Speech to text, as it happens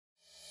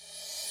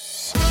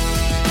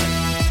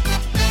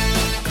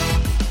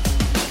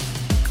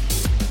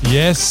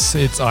Yes,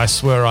 it's I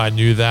Swear I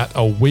Knew That,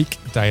 a week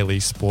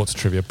daily sports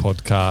trivia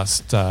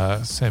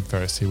podcast. Sam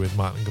Ferris here with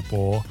Martin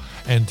Gabor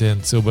and Dan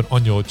Silbert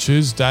on your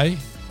Tuesday.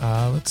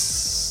 Let's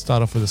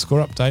start off with a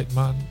score update.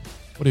 Martin,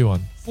 what do you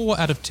want?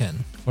 4 out of 10.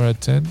 4 out of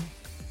 10.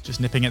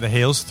 Just nipping at the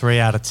heels, 3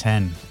 out of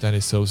 10.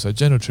 Danny Silver. So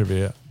general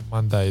trivia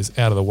Monday is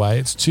out of the way.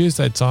 It's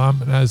Tuesday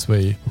time, and as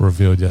we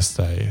revealed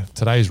yesterday,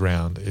 today's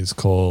round is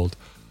called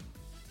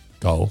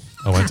Goal.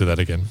 I won't do that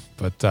again.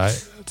 But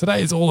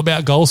today is all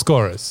about goal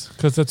scorers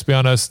because let's be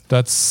honest,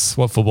 that's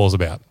what football's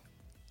about.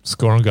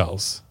 Scoring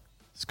goals.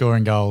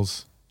 Scoring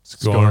goals.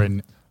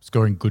 Scoring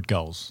good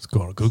goals.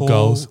 Scoring good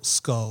goals.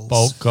 Skulls.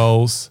 Bulk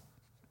goals.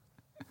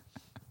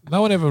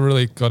 No one ever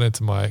really got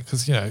into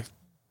because,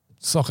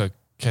 soccer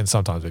can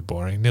sometimes be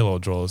boring. Nil or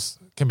draws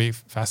can be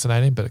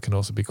fascinating, but it can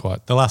also be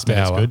quite The last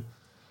minute's good.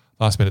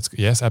 Last minute's good.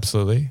 Yes,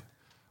 absolutely.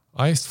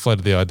 I used to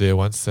floated the idea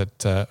once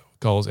that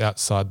goals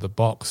outside the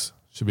box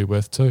should be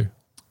worth 2.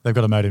 They've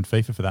got a mode in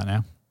FIFA for that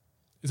now.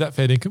 Is that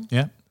fair income?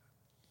 Yeah.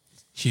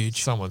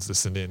 Huge. Someone's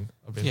listened in.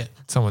 Yeah.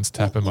 Someone's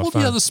tapping my all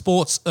phone. the other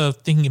sports are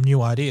thinking of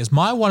new ideas.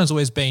 My one has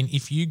always been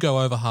if you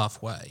go over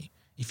halfway,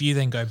 if you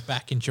then go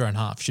back into your own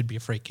half, should be a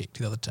free kick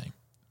to the other team.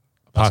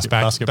 Pass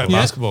back. basketball.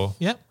 Basketball.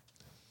 Yep.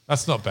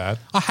 That's not bad.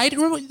 I hate it.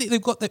 Remember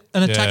they've got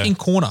an attacking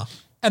corner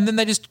and then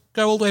they just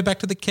go all the way back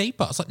to the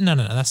keeper. It's like, no,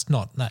 that's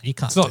not. No, you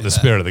can't. It's not the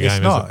spirit of the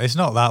game, is it? It's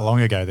not that long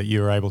ago that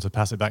you were able to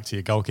pass it back to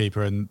your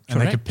goalkeeper and they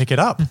Correct. could pick it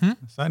up. Mm-hmm.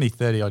 It's only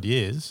 30 odd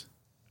years.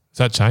 Has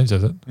that changed,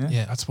 has it?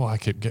 Yeah. That's why I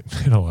keep getting,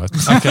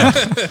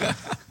 Okay.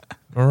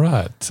 All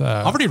right.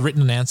 I've already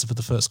written an answer for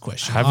the first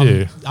question. Have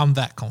you? I'm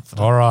that confident.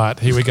 All right.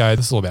 Here we go.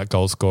 This is all about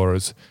goal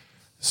scorers.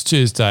 It's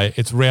Tuesday.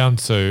 It's round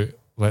 2.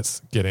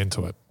 Let's get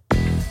into it.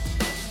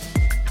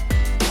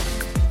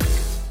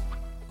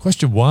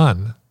 Question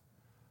 1.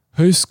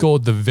 Who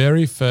scored the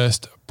very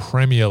first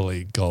Premier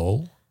League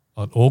goal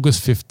on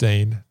August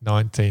 15,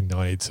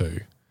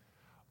 1992?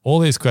 All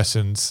these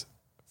questions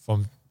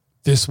from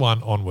this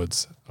one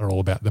onwards are all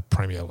about the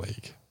Premier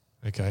League.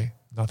 Okay?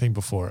 Nothing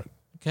before it.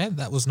 Okay,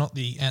 that was not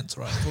the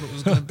answer I thought it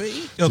was going to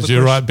be. Did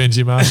you write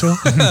Benji Marshall?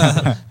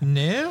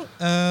 No,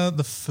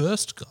 the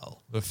first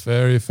goal. The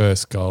very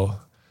first goal.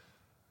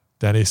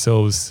 Danny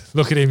Silves.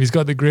 Look at him. He's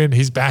got the grin.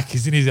 He's back.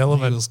 He's in his He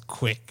element. was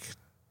quick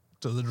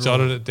to the draw.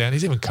 Jotted it down.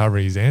 He's even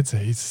covering his answer.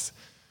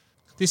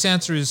 This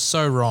answer is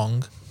so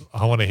wrong.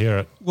 I want to hear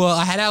it. Well,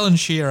 I had Alan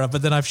Shearer,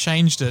 but then I've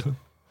changed it.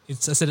 I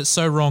said it's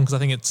so wrong because I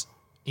think it's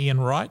Ian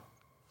Wright.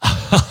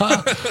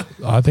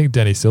 I think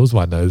Danny Silves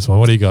might know this one.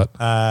 What do you got?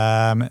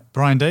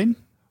 Brian Dean.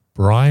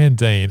 Brian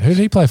Dean. Who did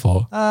he play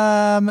for?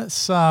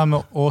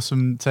 Some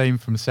awesome team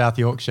from South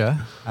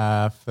Yorkshire.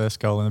 First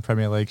goal in the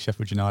Premier League,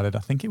 Sheffield United. I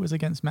think it was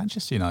against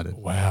Manchester United.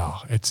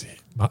 Wow. It's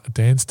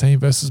Dan's team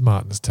versus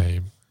Martin's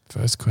team.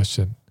 First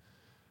question.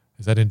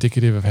 Is that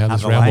indicative of how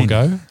this round will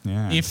go?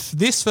 Yeah. If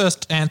this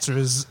first answer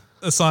is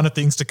a sign of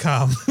things to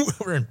come,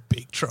 we're in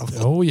big trouble.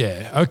 Oh,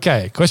 yeah.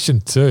 Okay.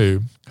 Question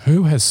 2.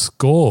 Who has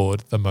scored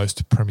the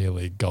most Premier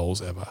League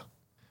goals ever?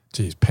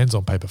 Geez, pens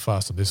on paper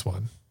fast on this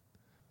one.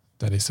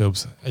 Danny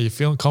Silves, are you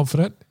feeling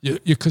confident?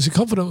 Because your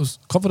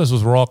confidence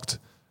was rocked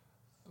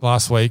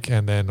last week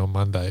and then on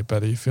Monday,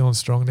 but are you feeling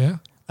strong now?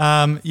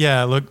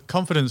 Yeah, look,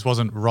 confidence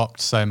wasn't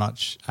rocked so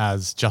much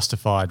as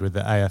justified with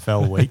the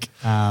AFL week.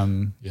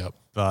 Yep.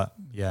 But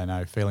yeah,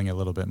 no, feeling a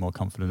little bit more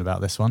confident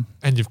about this one.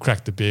 And you've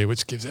cracked the beer,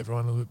 which gives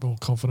everyone a little bit more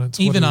confidence.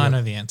 Even I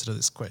know the answer to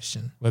this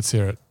question. Let's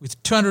hear it.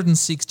 With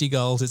 260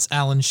 goals, it's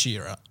Alan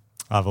Shearer.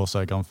 I've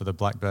also gone for the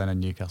Blackburn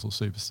and Newcastle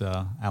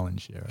superstar, Alan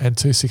Shearer. And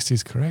 260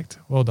 is correct.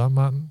 Well done,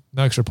 Martin.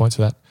 No extra points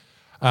for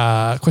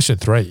that. Question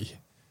 3.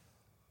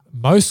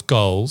 Most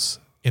goals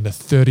in a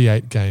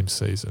 38-game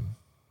season.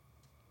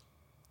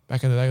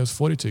 Back in the day, it was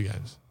 42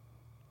 games.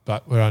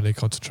 But we're only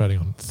concentrating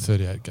on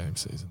 38-game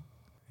season.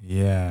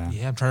 Yeah.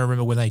 Yeah, I'm trying to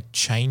remember when they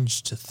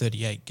changed to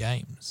 38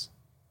 games.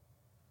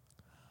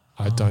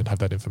 I don't have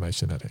that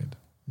information at hand.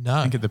 No.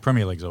 I think the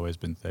Premier League's always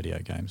been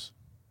 38 games.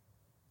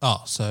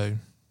 Oh, so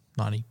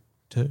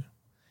 92.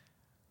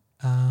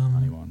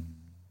 91.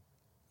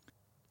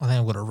 I think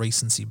I've got a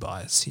recency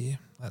bias here.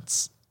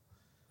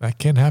 That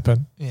can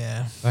happen.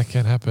 Yeah. That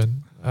can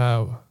happen.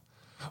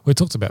 We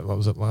talked about, what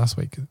was it last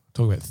week?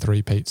 Talking about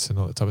three-peats and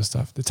all that type of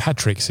stuff. It's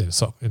hat-tricks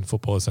in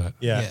football, isn't it?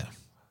 Yeah.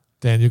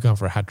 Dan, you're going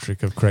for a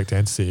hat-trick of correct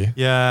answer here.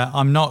 Yeah,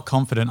 I'm not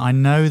confident. I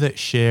know that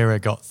Shearer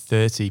got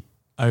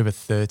over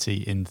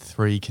 30 in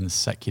 3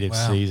 consecutive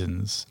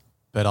seasons,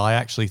 but I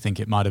actually think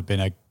it might have been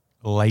a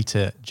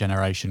later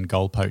generation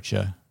goal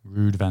poacher,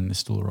 Ruud van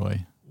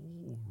Nistelrooy.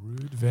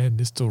 Ruud van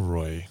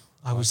Nistelrooy.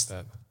 I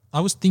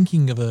was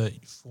thinking of a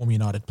former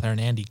United player,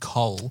 Andy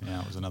Cole.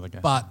 Yeah, it was another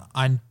guy. But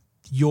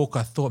York,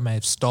 I thought may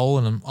have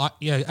stolen him.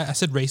 I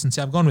said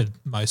recency. I've gone with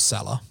Mo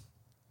Salah.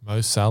 Mo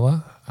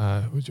Salah.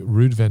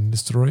 Ruud van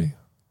Nistelrooy.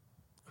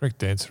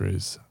 Correct answer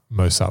is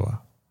Mo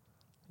Salah.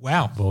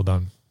 Wow. Well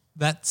done.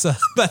 That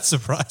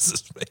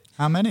surprises me.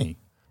 How many?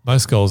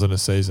 Most goals in a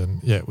season.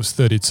 Yeah, it was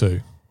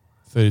 32.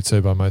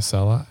 32 by Mo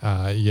Salah.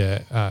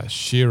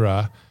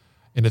 Shearer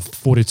in a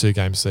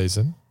 42-game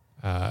season,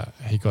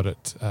 he got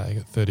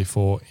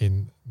 34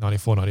 in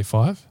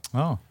 94-95.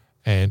 Oh.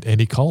 And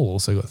Andy Cole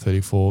also got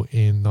 34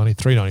 in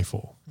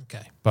 93-94.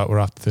 Okay. But we're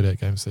after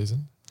 38-game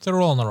season. So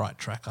we're all on the right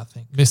track, I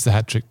think. Missed the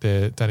hat trick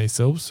there, Danny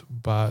Silves,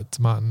 but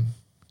Martin,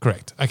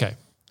 correct. Okay.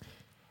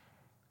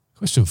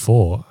 Question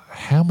 4.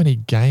 How many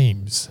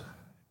games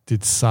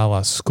did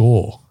Salah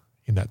score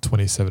in that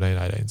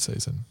 2017-18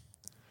 season?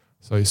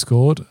 So he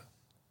scored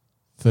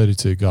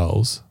 32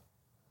 goals,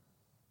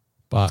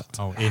 but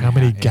how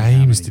many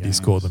games did he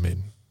score them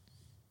in?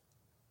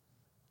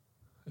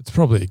 It's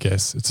probably a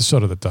guess. It's a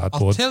shot at the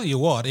dartboard. I'll tell you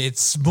what,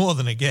 it's more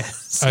than a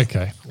guess.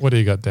 Okay. What do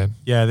you got, Dan?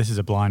 Yeah, this is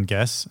a blind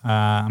guess.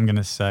 I'm going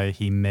to say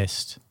he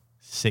missed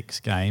 6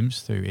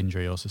 games through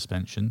injury or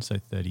suspension, so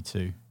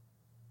 32.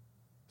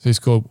 So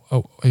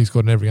he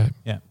scored in every game.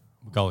 Yeah,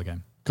 goal a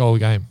game. Goal a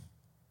game.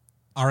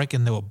 I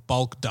reckon there were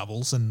bulk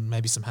doubles and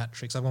maybe some hat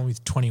tricks. I've gone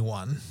with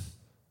 21.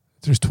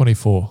 There's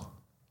 24.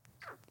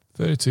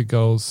 32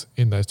 goals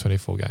in those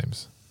 24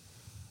 games.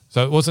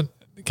 So it wasn't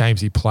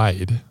games he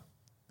played,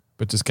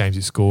 but just games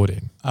he scored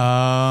in.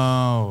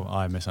 Oh,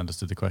 I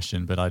misunderstood the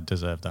question, but I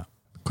deserve that.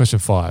 Question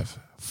 5.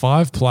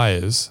 5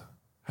 players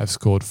have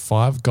scored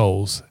 5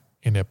 goals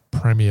in a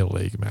Premier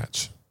League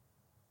match.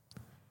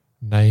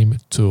 Name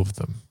 2 of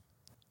them.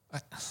 I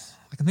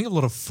can think of a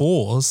lot of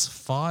 4s,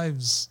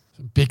 5s.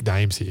 Some big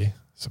names here.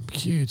 Some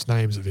huge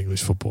names of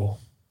English football.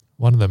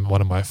 One of them,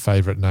 one of my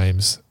favourite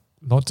names,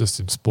 not just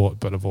in sport,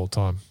 but of all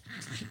time.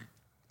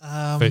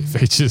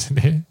 Features in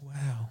here.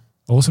 Wow.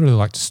 I also really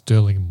liked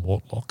Sterling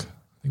Mortlock.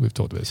 I think we've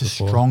talked about this It's a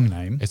before. strong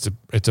name. It's a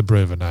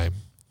bit of a name.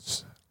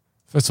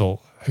 First of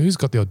all, who's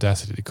got the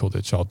audacity to call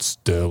their child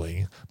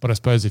Sterling? But I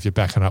suppose if you're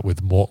backing up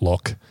with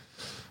Mortlock,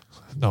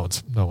 no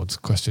one's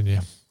questioning you.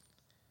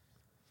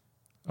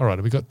 All right,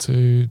 have we got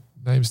 2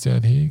 names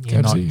down here?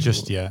 Yeah, not Gabsy?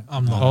 just yet.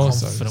 I'm not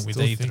confident with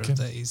either of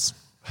these.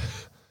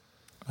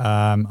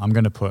 I'm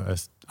going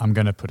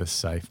to put a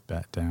safe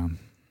bet down.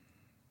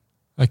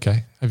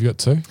 Okay, have you got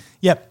 2?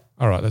 Yep.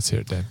 All right, let's hear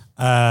it, Dan.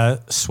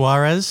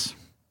 Suarez,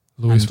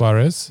 Luis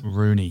Suarez,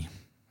 Rooney.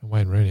 and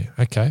Wayne Rooney.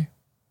 Okay.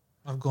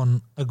 I've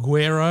gone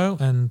Aguero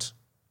and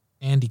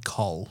Andy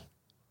Cole.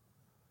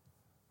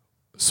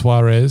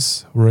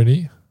 Suarez,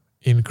 Rooney,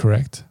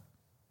 incorrect.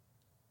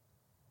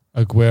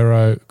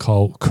 Aguero,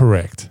 Cole,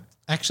 correct.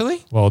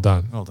 Actually? Well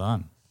done. Well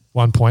done.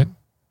 1 point.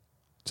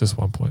 Just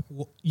 1 point.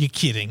 You're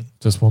kidding.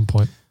 Just 1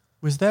 point.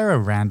 Was there a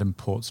random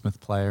Portsmouth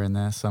player in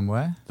there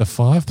somewhere? The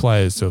 5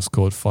 players who have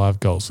scored 5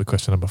 goals for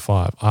question number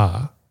 5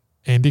 are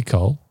Andy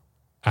Cole,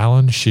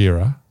 Alan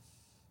Shearer,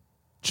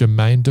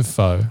 Jermaine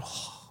Defoe,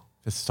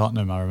 It's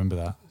Tottenham, I remember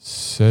that.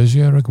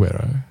 Sergio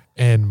Aguero,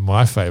 and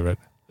my favourite,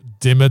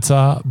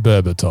 Dimitar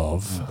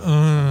Berbatov.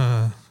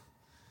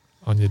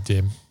 On your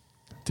dim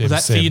Was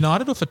that sim. for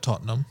United or for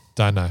Tottenham?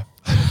 Don't know.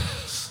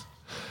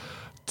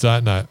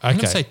 Don't know. I'm going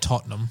Okay. to say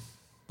Tottenham,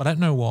 but I don't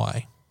know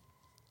why.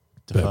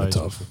 Defoe's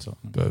Berbatov. for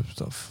Tottenham.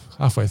 Berbatov.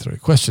 Halfway through.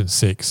 Question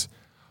 6.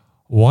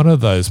 One of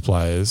those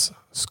players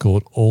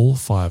scored all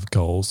 5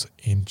 goals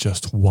in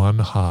just one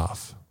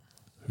half.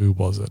 Who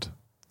was it?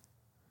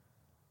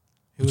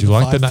 Who Would were you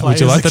like five would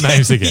you like the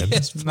players names again?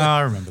 Yes, No,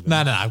 I remember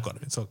that. No, I've got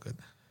it. It's all good.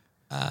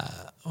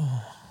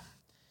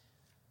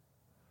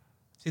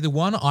 See, the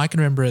one I can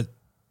remember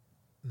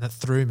that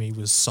threw me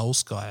was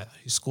Solskjaer,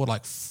 who scored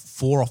like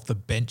 4 off the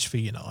bench for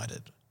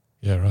United,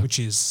 Yeah, right. which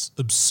is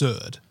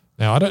absurd.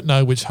 Now, I don't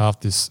know which half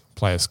this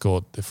player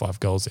scored the 5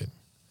 goals in,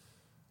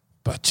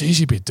 but geez,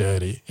 you'd be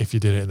dirty if you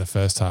did it in the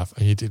first half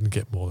and you didn't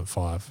get more than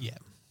 5. Yeah.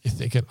 You're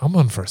thinking, I'm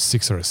on for a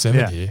 6 or a 7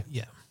 Yeah. here.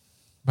 Yeah.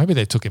 Maybe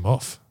they took him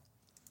off.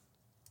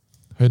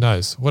 Who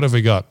knows? What have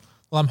we got?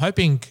 Well, I'm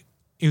hoping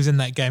he was in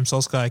that game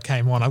Solskjaer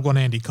came on. I've gone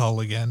Andy Cole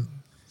again.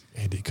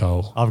 Andy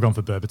Cole. I've gone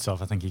for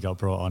Berbatov. I think he got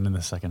brought on in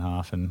the second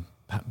half and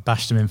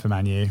bashed him in for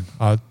Man U.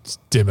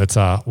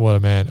 Dimitar. What a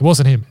man. It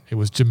wasn't him. It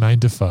was Jermaine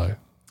Defoe.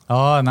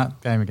 Oh, and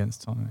that game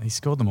against Tottenham, he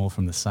scored them all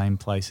from the same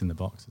place in the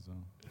box as well.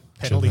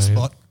 Penalty Jermaine.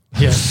 spot.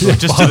 Yeah,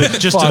 just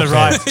to the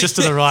right, pens. just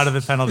to the right of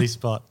the penalty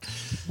spot,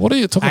 What are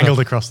you talking angled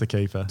about? across the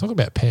keeper. Talking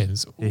about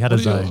pens. He had what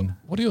his are your- own.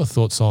 What are your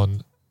thoughts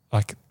on,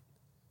 like,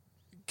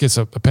 gets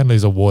a penalty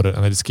is awarded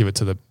and they just give it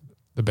to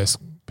the best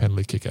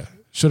penalty kicker?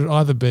 Should it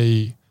either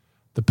be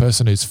the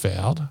person who's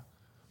fouled?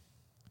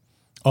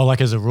 Oh, like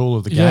as a rule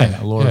of the game,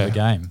 Yeah, a law yeah. of the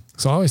game.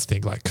 So I always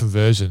think like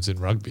conversions in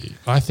rugby.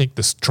 I think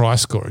the try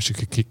scorer should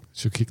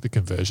kick the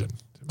conversion.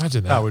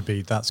 Imagine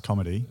that. That's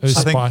comedy. It was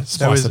I think spice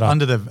there was it up.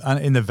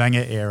 in the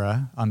Wenger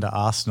era under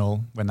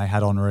Arsenal when they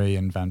had Henry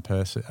and Van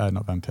Persie,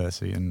 not Van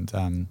Persie,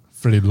 and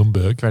Freddie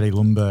Lumberg. Freddie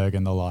Ljungberg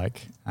and the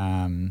like.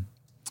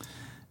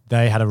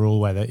 They had a rule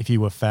where that if you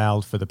were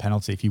fouled for the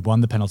penalty, if you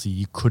won the penalty,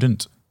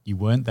 you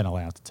weren't then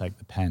allowed to take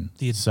the pen.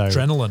 The So,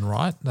 adrenaline,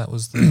 right? That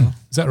was the...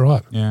 Is that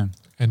right? yeah.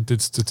 And did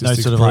Those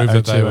statistics sort of prove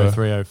like that they 02, were?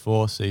 03,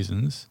 04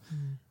 seasons.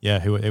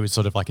 Yeah, it was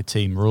sort of like a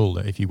team rule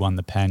that if you won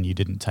the pen, you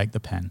didn't take the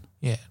pen.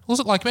 Yeah.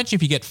 Also, like, imagine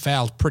if you get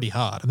fouled pretty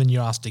hard and then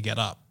you're asked to get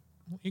up.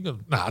 You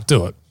got Nah,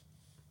 do it.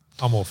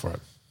 I'm all for it.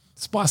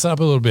 Spice it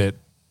up a little bit.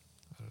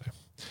 I don't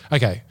know.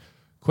 Okay.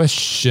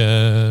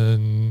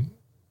 Question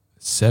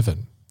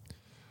 7.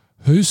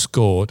 Who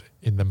scored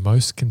in the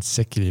most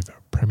consecutive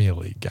Premier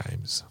League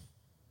games?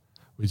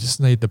 We just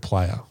need the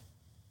player.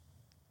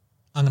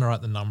 I'm going to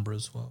write the number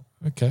as well.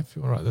 Okay, if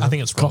you want to write that. I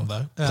think it's wrong,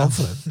 though.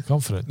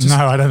 Confident. No,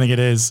 I don't think it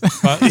is.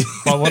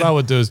 But what I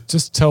would do is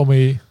just tell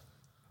me,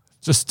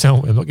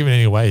 I'm not giving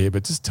any away here,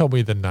 but just tell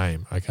me the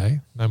name,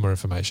 okay? No more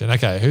information.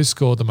 Okay, who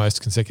scored the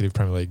most consecutive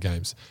Premier League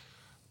games?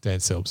 Dan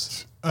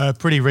Silbs.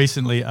 Pretty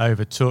recently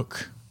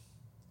overtook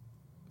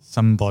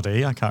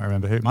somebody. I can't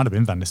remember who. It might have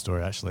been Van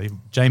Nistelrooy, actually.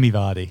 Jamie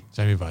Vardy.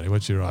 Jamie Vardy,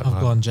 what'd you write, I've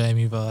Mark? gone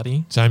Jamie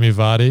Vardy. Jamie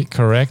Vardy,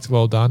 correct.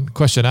 Well done.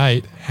 Question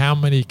 8. How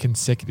many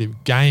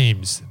consecutive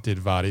games did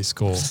Vardy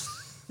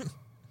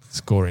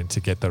score in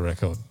to get the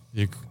record?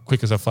 You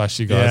quick as a flash,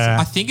 you guys. Yeah.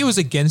 I think it was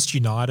against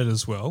United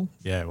as well.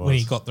 Yeah, it was. When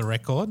he got the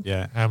record.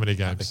 Yeah. How many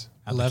games?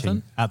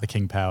 11? At the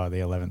King Power, the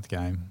 11th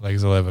game.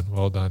 Legs 11.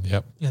 Well done.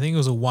 Yep. I think it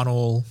was a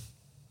 1-1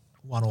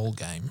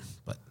 game,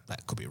 but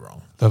that could be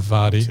wrong. The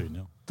Vardy.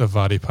 2-0. The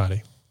Vardy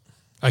party.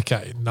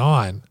 Okay,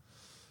 9.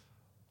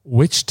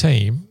 Which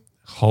team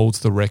holds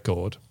the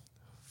record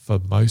for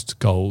most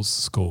goals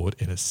scored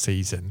in a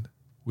season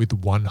with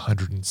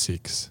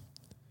 106?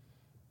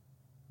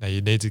 Now, you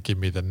need to give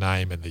me the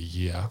name and the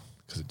year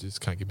because it just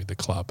can't give me the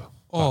club.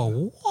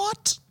 Oh,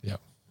 what?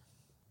 Yep.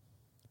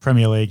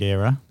 Premier League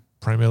era.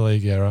 Premier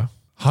League era.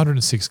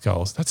 106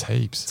 goals. That's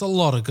heaps. It's a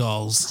lot of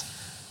goals.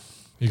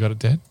 You got it,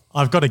 Dan?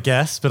 I've got a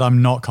guess, but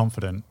I'm not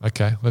confident.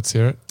 Okay, let's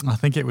hear it. I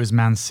think it was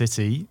Man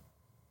City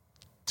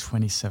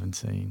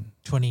 2017.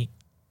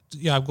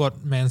 I've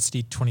got Man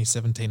City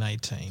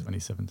 2017-18.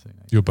 2017.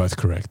 You're both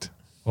correct.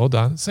 Well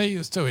done. See,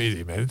 it's too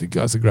easy, man. The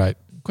guys are great.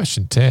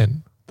 Question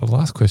 10, the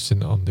last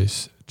question on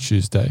this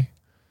Tuesday.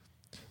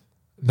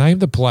 Name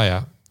the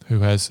player who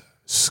has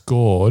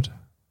scored,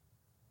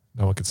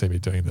 no one can see me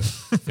doing the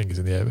fingers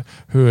in the air,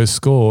 who has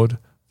scored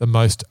the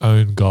most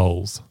own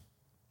goals.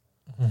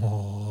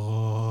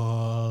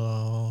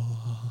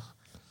 Oh.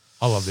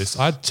 I love this.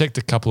 I checked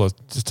a couple of,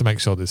 just to make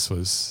sure this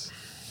was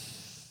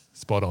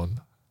spot on.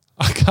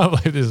 I can't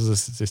believe this is a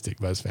statistic,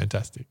 but it's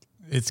fantastic.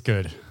 It's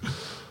good.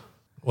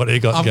 What do you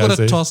got, I've got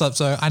a Gazi? toss up.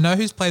 So I know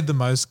who's played the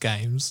most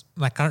games,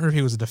 and I can't remember if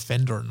he was a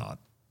defender or not.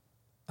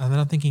 And then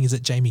I'm thinking, is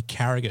it Jamie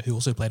Carragher, who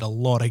also played a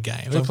lot of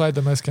games? Who played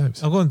the most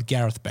games? I'm going with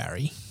Gareth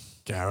Barry.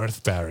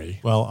 Gareth Barry.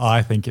 Well,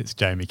 I think it's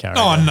Jamie Carragher.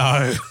 Oh,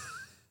 no.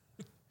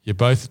 You're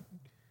both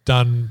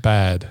done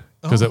bad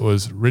because Oh. it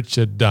was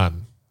Richard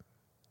Dunn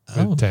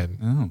with Oh. 10.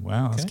 Oh,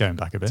 wow. That's going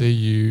back a bit.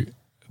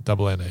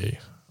 D-U-N-N-E.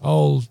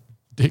 Old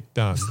Dick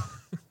Dunn.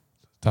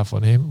 Tough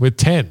on him. With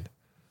 10.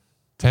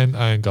 10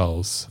 own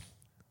goals.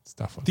 It's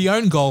tough on him. The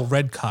own goal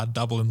red card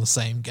double in the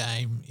same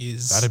game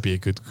is That's a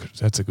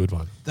good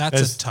one. a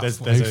tough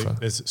one.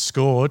 There's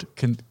scored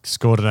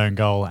an own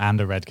goal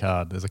and a red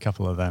card. There's a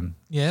couple of them.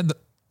 Yeah,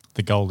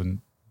 The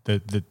golden,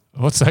 the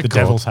What's that the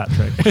called? Devil's hat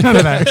trick. I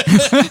don't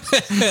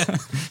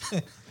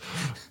know.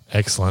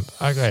 Excellent.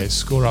 Okay,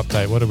 score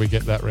update. What did we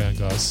get that round,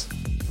 guys?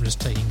 I'm just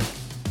taking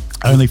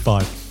Only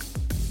 5.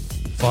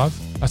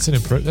 5? That's an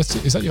improvement.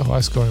 Is that your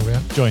highest scoring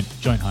round? Joint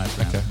highest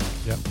round. Okay.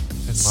 Yep.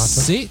 And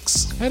Martha?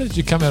 6. How did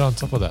you come out on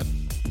top of that?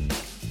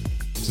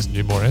 Just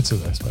knew more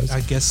answers, I suppose. I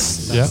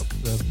guess Yeah. that's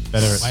the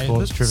Better at way of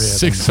sports it. trivia.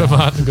 6 than for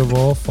Martin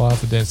Gavor, 5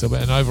 for Dan Silver.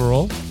 And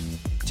overall,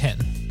 10.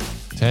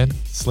 10.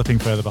 Slipping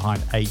further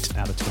behind 8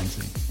 out of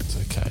 20. It's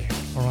okay.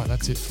 All right,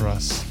 that's it for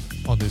us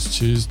on this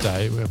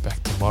Tuesday. We're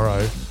back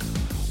tomorrow,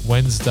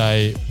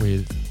 Wednesday,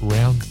 with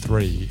round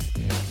 3.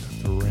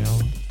 And the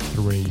round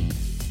 3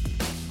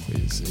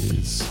 quiz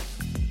is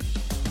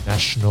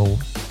National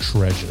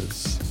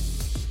Treasures.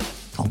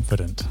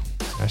 Confident.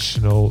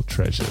 National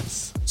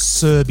Treasures.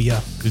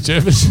 Serbia. Did you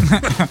ever see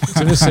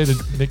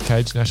the Nick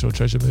Cage National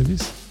Treasure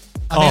movies?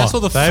 I think I saw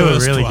the they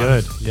first were really one.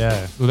 good.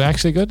 Yeah. Were they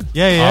actually good?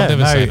 Yeah. I've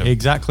never seen them.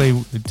 exactly.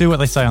 Do what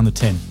they say on the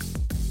tin.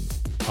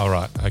 All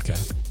right. Okay.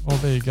 Well,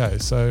 there you go.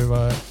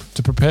 So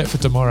to prepare for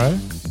tomorrow,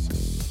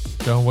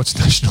 go and watch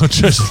National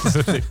Treasures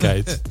with Nick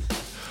Cage.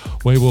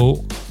 We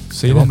will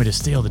see You you want then. me to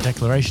steal the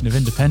Declaration of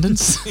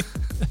Independence?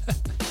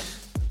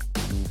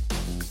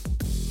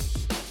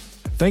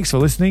 Thanks for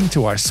listening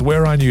to I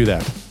Swear I Knew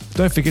That.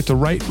 Don't forget to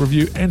rate,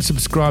 review, and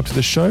subscribe to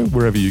the show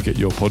wherever you get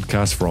your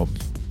podcast from.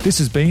 This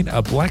has been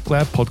a Black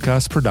Lab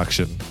Podcast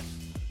production.